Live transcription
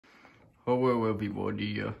Hello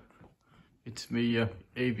everybody, it's me,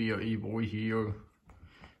 ABRE here.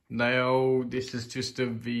 Now, this is just a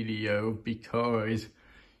video because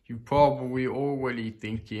you're probably already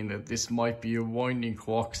thinking that this might be a Winding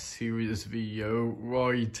Clock series video,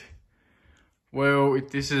 right? Well,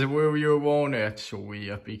 this is where you're wrong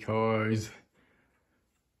actually, because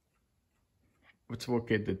let's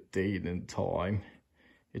look at the date and time.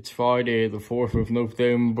 It's Friday the 4th of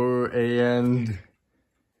November and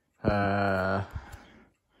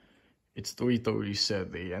it's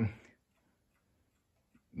 3:37.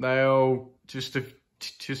 Now,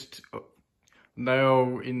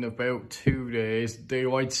 now in about 2 days,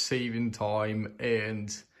 daylight saving time,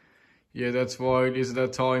 and yeah, that's why it is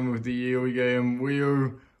that time of the year again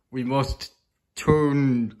where we must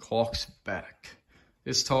turn clocks back.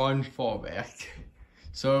 This time, far back.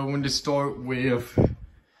 So I'm going to start with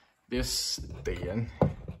this then.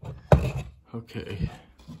 Okay.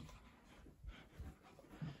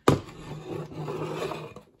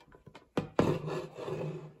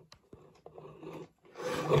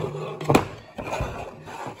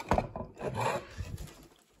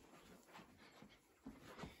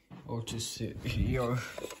 I'll just sit here.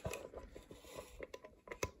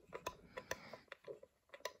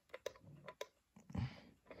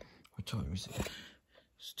 What time is it?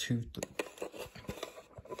 It's 2:30.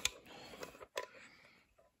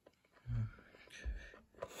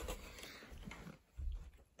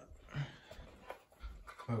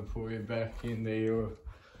 I'll put it back in there.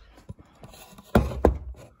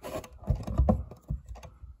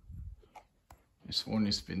 This one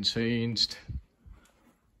has been changed.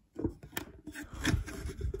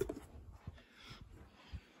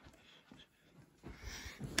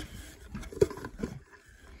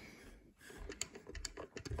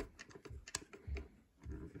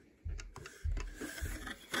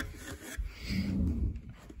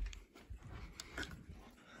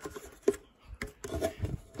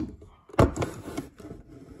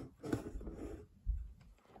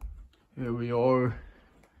 Here we are.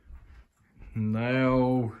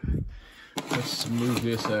 Now, let's move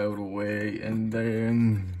this out of the way and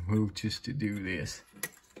then we'll just to do this.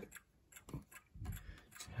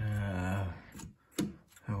 How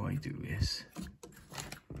I do this?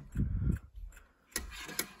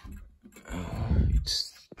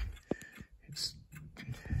 It's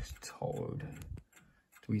hard.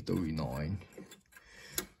 3:39.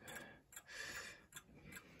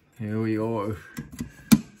 Here we are.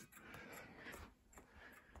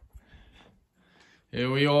 Here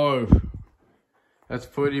we are. That's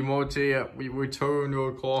pretty much it. We return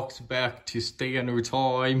our clocks back to standard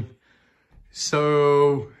time.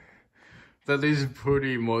 So that is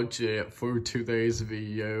pretty much it for today's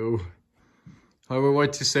video. I would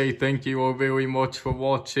like to say thank you all very much for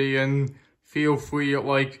watching, and feel free to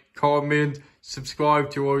like, comment, subscribe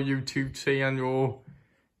to our YouTube channel,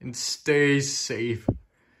 and stay safe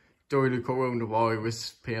during the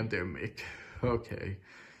coronavirus pandemic. Okay.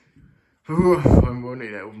 I'm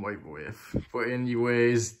running out of my breath. But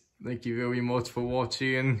anyways, thank you very much for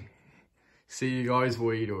watching. See you guys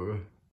later.